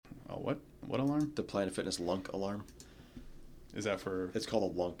What? What alarm? The Planet Fitness Lunk alarm. Is that for? It's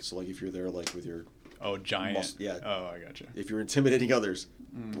called a lunk. So like if you're there like with your giant. yeah. Oh, I gotcha. If you're intimidating others.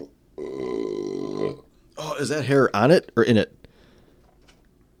 Oh, is that hair on it or in it?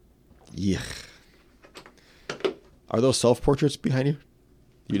 Yeah. Are those self-portraits behind you?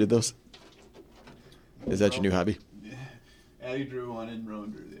 You did those? Is that your new hobby? Yeah. Addie drew one and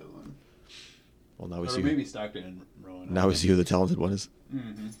Rowan drew the other one. Well, now we Or see. maybe Stockton and Rowan. Now we see who the talented one is.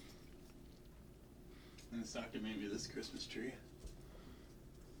 Mm-hmm. And Stockton made me this Christmas tree.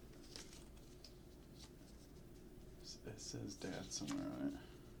 It says Dad somewhere on it.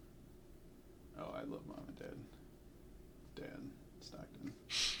 Oh, I love Mom and Dad. Stockton.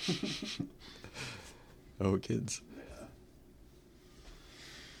 Oh, kids. Yeah.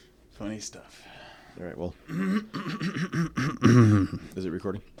 Funny stuff. All right, well. Is it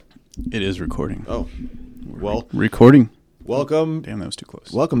recording? It is recording. Oh. Well, Recording. welcome. Damn, that was too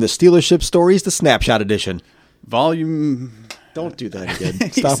close. Welcome to Steeler Ship Stories, the Snapshot Edition. Volume. Don't do that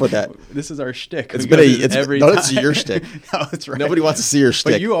again. Stop with that. This is our shtick. It's We been go a- through it's- every no, time. it's your shtick. No, that's right. Nobody wants to see your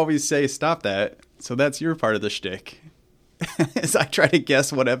shtick. But you always say stop that, so that's your part of the shtick. As I try to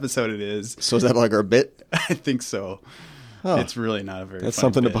guess what episode it is. So is that like our bit? I think so. Oh, It's really not a very. that's fun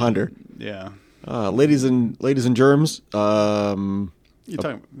something bit. to ponder. Yeah. Ladies and germs, You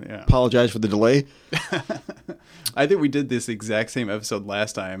talking? Yeah. apologize for the delay. I think we did this exact same episode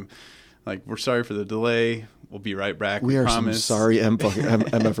last time. Like, we're sorry for the delay. We'll be right back. We are promise. some sorry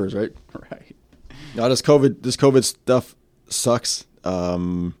MFers, right? Right. No, this COVID stuff sucks.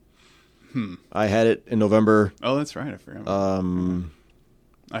 I had it in November. Oh, that's right. I forgot.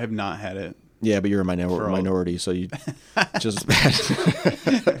 I have not had it. Yeah, but you're a minority, so you just bad.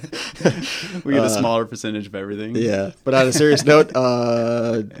 We get a smaller percentage of everything. Yeah, but on a serious note,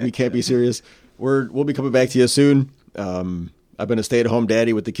 we can't be serious. We'll be coming back to you soon. I've been a stay-at-home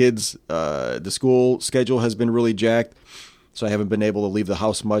daddy with the kids. The school schedule has been really jacked, so I haven't been able to leave the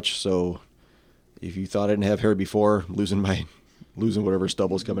house much. So if you thought I didn't have hair before, losing whatever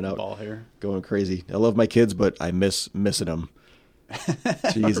stubble's coming out, Ball hair. going crazy. I love my kids, but I miss missing them.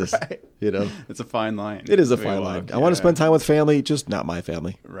 Jesus, Right. you know, It's a fine line. it is a We fine walk, line. I want to spend time with family, just not my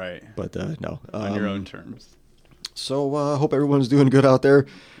family. Right. But no, On your own terms. So hope everyone's doing good out there.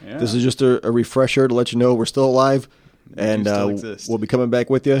 Yeah. This is just a refresher to let you know we're still alive, and still exist. we'll be coming back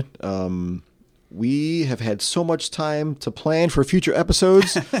with you. We have had so much time to plan for future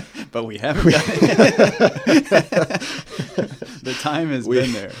episodes. But we haven't done it. The time has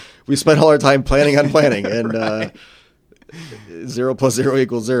been there. We spent all our time planning on planning, and 0 + 0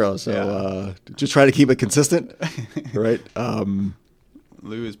 = 0. So just try to keep it consistent, right? Lou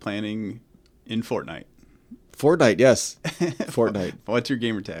is planning in Fortnite. Fortnite, yes, Fortnite. What's your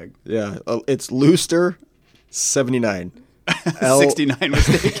gamer tag? Yeah, it's Looster79. 69 was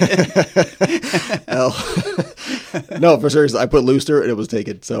taken. No, for serious, I put Looster and it was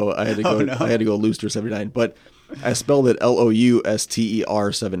taken, so I had to go. Oh, no. I had to go Looster79, but I spelled it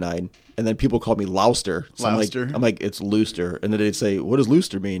Louster79, and then people called me Louster. So Louster? I'm like, it's Looster, and then they'd say, "What does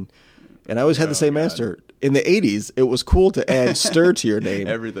Looster mean?" And I always had the same God. answer. In the '80s, it was cool to add "stir" to your name.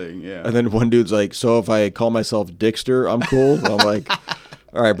 Everything, yeah. And then one dude's like, "So if I call myself Dickster, I'm cool." And I'm like,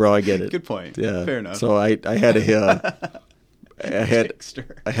 "All right, bro, I get it." Good point. Yeah, Fair enough. So I had a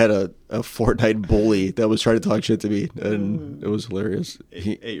Dickster. I had a Fortnite bully that was trying to talk shit to me, and it was hilarious.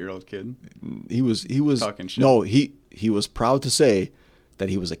 Eight-year-old kid. He was Talking shit. No, he was proud to say that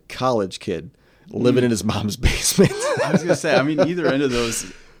he was a college kid living in his mom's basement. I was gonna say, I mean, either end of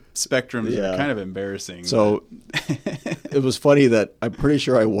those spectrums Yeah. are kind of embarrassing. So it was funny that I'm pretty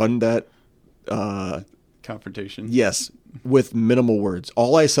sure I won that. Confrontation. Yes, with minimal words.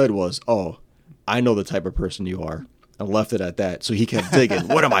 All I said was, "Oh, I know the type of person you are," and left it at that. So he kept digging.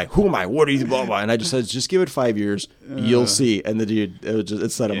 What am I? Who am I? What are you? Blah, blah. And I just said, "Just give it 5 years. You'll see." And the dude,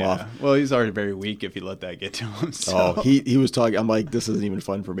 it set him off. Well, he's already very weak if you let that get to him. So. Oh, he was talking. I'm like, this isn't even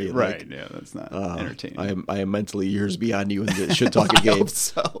fun for me. right. Like, Yeah, that's not entertaining. I am mentally years beyond you in the shit talking I game. hope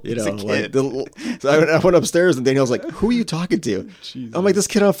so. You He's know, a like kid. so I went upstairs and Danielle's like, "Who are you talking to?" Jesus. I'm like, "This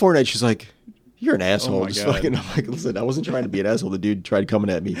kid on Fortnite." She's like, "You're an asshole." my Just God. fucking. I'm like, "Listen, I wasn't trying to be an asshole." The dude tried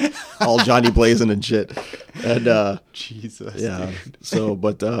coming at me, all Johnny blazing and shit. And Jesus. yeah. Dude. So,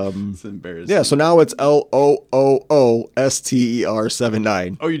 but It's embarrassing. yeah. So now it's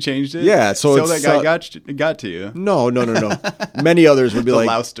LOOOSTER79. Oh, you changed it? Yeah, so that it's, guy got to you. No. Many others would be The like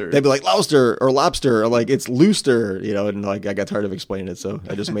Louster. They'd be like Louster or Lobster or like it's Looster, you know. And like I got tired of explaining it, so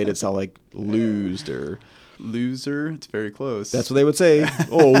I just made it sound like Looster. Loser. It's very close. That's what they would say.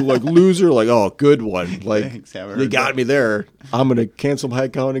 Oh, like loser. Like, oh, good one. Like Thanks, haven't you heard got that. me there. I'm gonna cancel my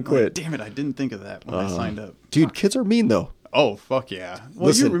account and Oh, quit. damn it! I didn't think of that when I signed up. Dude, kids are mean though. Oh, fuck yeah. Well,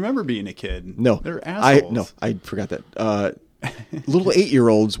 Listen, you remember being a kid. No. They're assholes. I forgot that. Little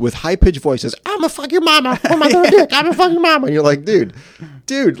 8-year-olds with high-pitched voices. I'm gonna fuck your mama. Oh my god, dick. I'm gonna fuck your mama. And you're like, dude,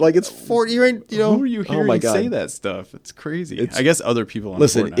 like it's 40. You ain't, you know. Who are you hearing say that stuff? It's crazy. I guess other people on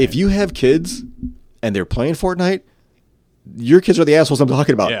Listen, Fortnite. if you have kids and they're playing Fortnite, your kids are the assholes I'm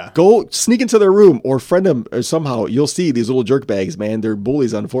talking about. Yeah. Go sneak into their room or friend them or somehow. You'll see these little jerk bags, man. They're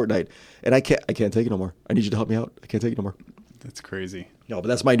bullies on Fortnite. And I can't take it no more. I need you to help me out. I can't take it no more. That's crazy. No, but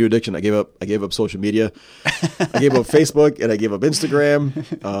that's my new addiction. I gave up social media. I gave up Facebook and I gave up Instagram.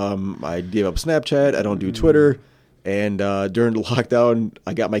 I gave up Snapchat. I don't do Twitter. And during the lockdown,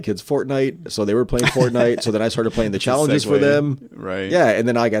 I got my kids Fortnite, so they were playing Fortnite. So then I started playing the challenges for them. Right. Yeah, and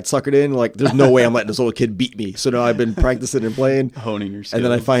then I got suckered in. Like, there's no way I'm letting this little kid beat me. So now I've been practicing and playing, honing your skills. and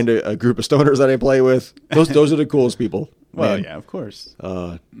then I find a group of stoners that I play with. Those are the coolest people. Well, man. yeah, of course.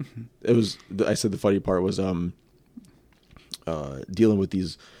 It was. I said the funny part was dealing with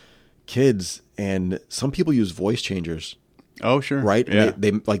these kids, and some people use voice changers. Oh, sure. Right? Yeah.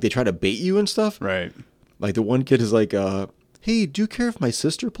 And they try to bait you and stuff. Right. Like the one kid is like, hey, do you care if my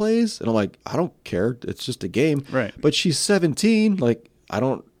sister plays? And I'm like, I don't care. It's just a game. Right. But she's 17. Like, I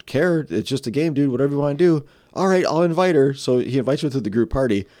don't care. It's just a game, dude. Whatever you want to do. All right, I'll invite her. So he invites her to the group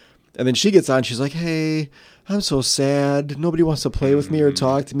party. And then she gets on. She's like, hey, I'm so sad. Nobody wants to play with me or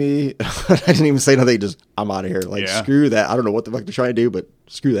talk to me. I didn't even say nothing. Just, I'm out of here. Like, screw that. I don't know what the fuck they're trying to do, but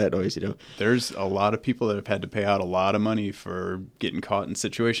screw that noise, you know? There's a lot of people that have had to pay out a lot of money for getting caught in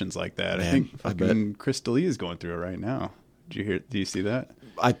situations like that. Man, I think I fucking Chris D'Elia is going through it right now. Do you see that?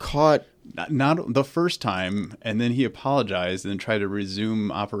 I caught... Not the first time, and then he apologized and then tried to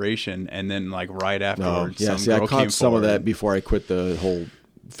resume operation, and then like right afterwards, I caught some of that before I quit the whole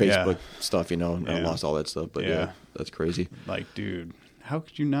Facebook stuff, you know, and I Yeah. lost all that stuff. But yeah, that's crazy. Like, dude, how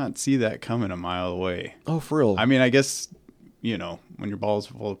could you not see that coming a mile away? Oh, for real. I mean, I guess, you know, when your balls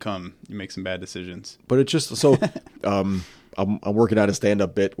full of cum, you make some bad decisions. But it's just so I'm working out a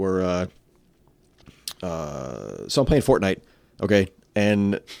stand-up bit where so I'm playing Fortnite, okay,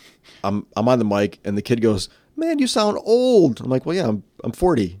 and I'm on the mic, and the kid goes, "Man, you sound old." I'm like, "Well, yeah, I'm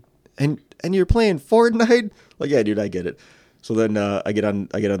 40, and you're playing Fortnite." Like, yeah, dude, I get it. So then I get on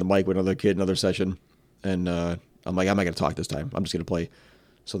the mic with another kid, another session, and I'm like, I'm not gonna talk this time. I'm just gonna play.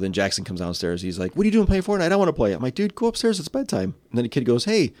 So then Jackson comes downstairs. He's like, "What are you doing playing Fortnite? I want to play." I'm like, "Dude, go upstairs. It's bedtime." And then the kid goes,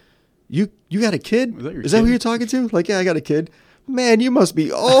 "Hey, you got a kid? Is that who you're talking to?" Like, "Yeah, I got a kid." "Man, you must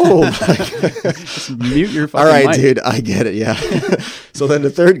be old." Just mute your fucking All right, mic. dude, I get it. Yeah. So then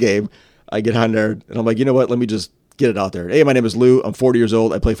the third game, I get on there and I'm like, you know what? Let me just get it out there. "Hey, my name is Lou. I'm 40 years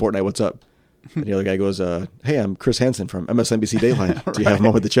old. I play Fortnite. What's up?" And the other guy goes, "Hey, I'm Chris Hansen from MSNBC Dateline. Do you have a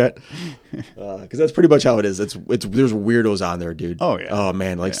moment to chat?" Because that's pretty much how it is. It's there's weirdos on there, dude. Oh, yeah. Oh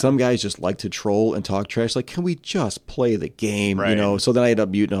man, like some guys just like to troll and talk trash. Like, can we just play the game? Right. You know. So then I end up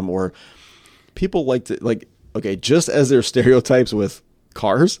muting them. Or people like to like. Okay, just as there's stereotypes with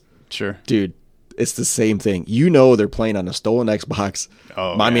cars, Sure. dude, it's the same thing. You know they're playing on a stolen Xbox.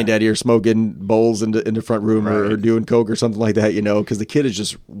 Oh, Mommy and Daddy are smoking bowls in the front room or Right. doing coke or something like that, you know, because the kid is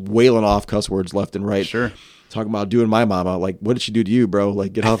just wailing off cuss words left and right. Sure. Talking about doing my mama. Like, what did she do to you, bro?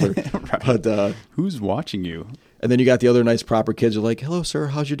 Like, get off her. Right. But Who's watching you? and then you got the other nice proper kids who are like, "Hello, sir.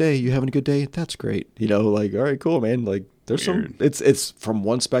 How's your day? You having a good day?" "That's great." You know, like, all right, cool, man. Like, there's Weird. some. It's from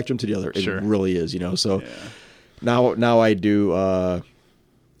one spectrum to the other. It Sure. really is, you know. So Yeah. now I do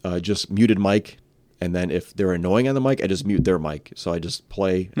just muted mic, and then if they're annoying on the mic, I just mute their mic. So I just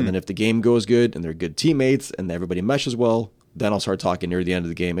play, and then if the game goes good and they're good teammates and everybody meshes well, then I'll start talking near the end of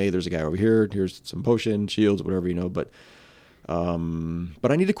the game. "Hey, there's a guy over here. Here's some potion, shields, whatever, you know." But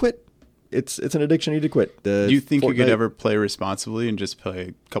I need to quit. It's an addiction. I need to quit. Do you think you could Fortnite- ever play responsibly and just play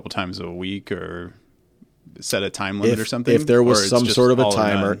a couple times a week or set a time limit or something? If there Or was it's some just sort of a all or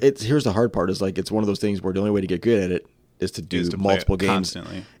timer, none? here's the hard part is like it's one of those things where the only way to get good at it is to do Is to play multiple it games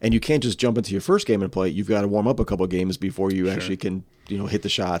constantly. and you can't just jump into your first game and play. You've got to warm up a couple games before you actually can, you know, hit the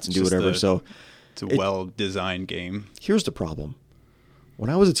shots and do Just whatever. So It's a well-designed game. here's the problem. When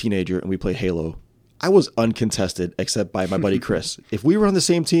I was a teenager and we played Halo, I was uncontested except by my buddy Chris. If we were on the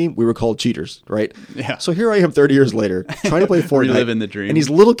same team, we were called cheaters, right? Yeah. So here I am 30 years later trying to play Fortnite. Reliving the dream. And these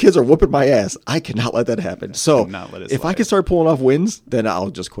little kids are whooping my ass. I cannot let that happen. So Cannot let it if I slide. can start pulling off wins, then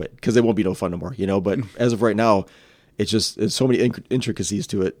I'll just quit because it won't be no fun no more, you know? But as of right now, it's so many intricacies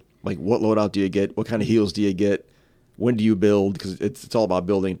to it. Like what loadout do you get? What kind of heals do you get? When do you build? Because it's all about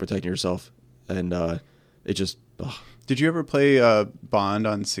building and protecting yourself. And it just... Did you ever play Bond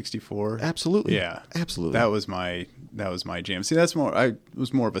on 64? Absolutely. Yeah. Absolutely. That was my my jam. See, that's more. I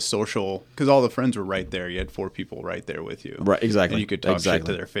was more of a social because all the friends were right there. You had 4 people right there with you. Right, exactly. And you could talk shit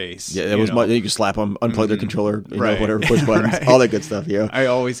to their face. Yeah, it was much. You could slap them, unplug their controller, Right. whatever, push buttons, Right. all that good stuff. Yeah. I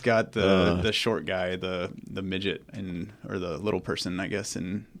always got the short guy, the midget, or the little person, I guess,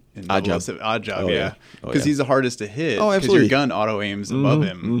 in Odd Job. Odd Job, Oh, yeah, yeah. because he's the hardest to hit. Oh, Because absolutely. your gun auto aims above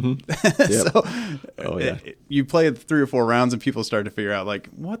him. So Oh, yeah. you play it 3 or 4 rounds, and people start to figure out like,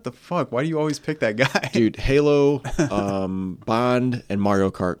 what the fuck? Why do you always pick that guy? Dude, Halo, Bond, and Mario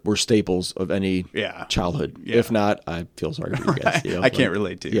Kart were staples of any Yeah. childhood. Yeah. If not, I feel sorry for you guys. You know, I can't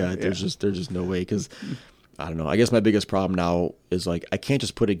relate to you. Yeah, there's just no way because I don't know. I guess my biggest problem now is like I can't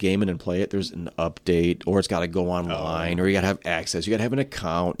just put a game in and play it. There's an update, or it's got to go online, or you got to have access. You got to have an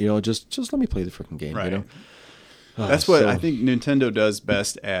account. You know, just let me play the freaking game. Right. You know, That's what so- I think Nintendo does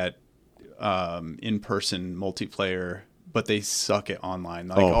best at in-person multiplayer, but they suck at online.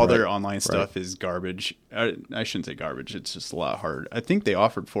 Like all their online stuff is garbage. I shouldn't say garbage. It's just a lot hard. I think they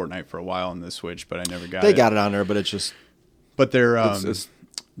offered Fortnite for a while on the Switch, but I never got it. They got it on there, but it's just But they're it's-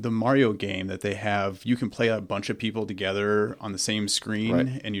 the Mario game that they have. You can play a bunch of people together on the same screen,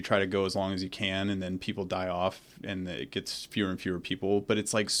 Right. and you try to go as long as you can, and then people die off, and it gets fewer and fewer people. But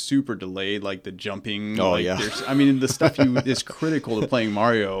it's like super delayed, like the jumping. Oh, like yeah. I mean, the stuff is critical to playing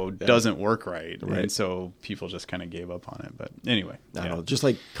Mario doesn't work right, and so people just kind of gave up on it. But anyway, I don't know. Just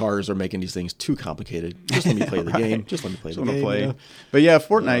like cars are making these things too complicated. Just let me play the game. Just let me play the game. play. You know? But yeah,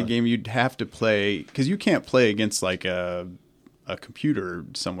 Fortnite game you'd have to play because you can't play against like a computer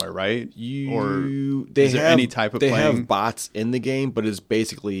somewhere, right? They is there have any type of they playing? have bots in the game, but it's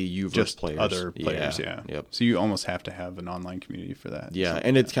basically you versus Just players. other players, yeah. Yep. So you almost have to have an online community for that. Yeah,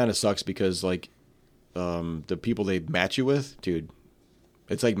 and it kind of sucks because like the people they match you with, dude,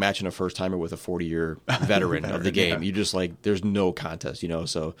 it's like matching a first timer with a 40-year veteran of the game. yeah. You just like there's no contest, you know.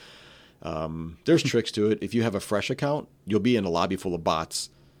 So there's tricks to it. If you have a fresh account, you'll be in a lobby full of bots.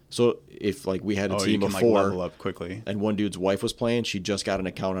 So if like we had a you team can of like 4 level up quickly. and one dude's wife was playing, she just got an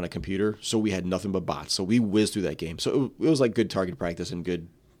account on a computer, so we had nothing but bots. So we whizzed through that game. So it was like good target practice and good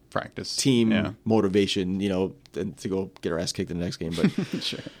Practice team motivation, you know, and to go get our ass kicked in the next game. But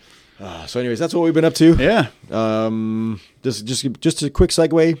Sure. so, anyways, that's what we've been up to. Yeah. Just a quick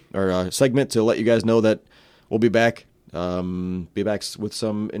segue or segment to let you guys know that we'll be back. Be back with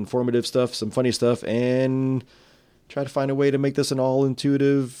some informative stuff, some funny stuff, and try to find a way to make this an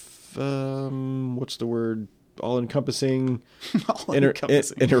all-intuitive. What's the word? All-encompassing,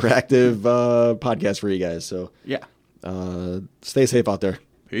 All-encompassing. interactive podcast for you guys. So Yeah. stay safe out there.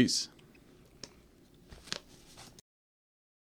 Peace.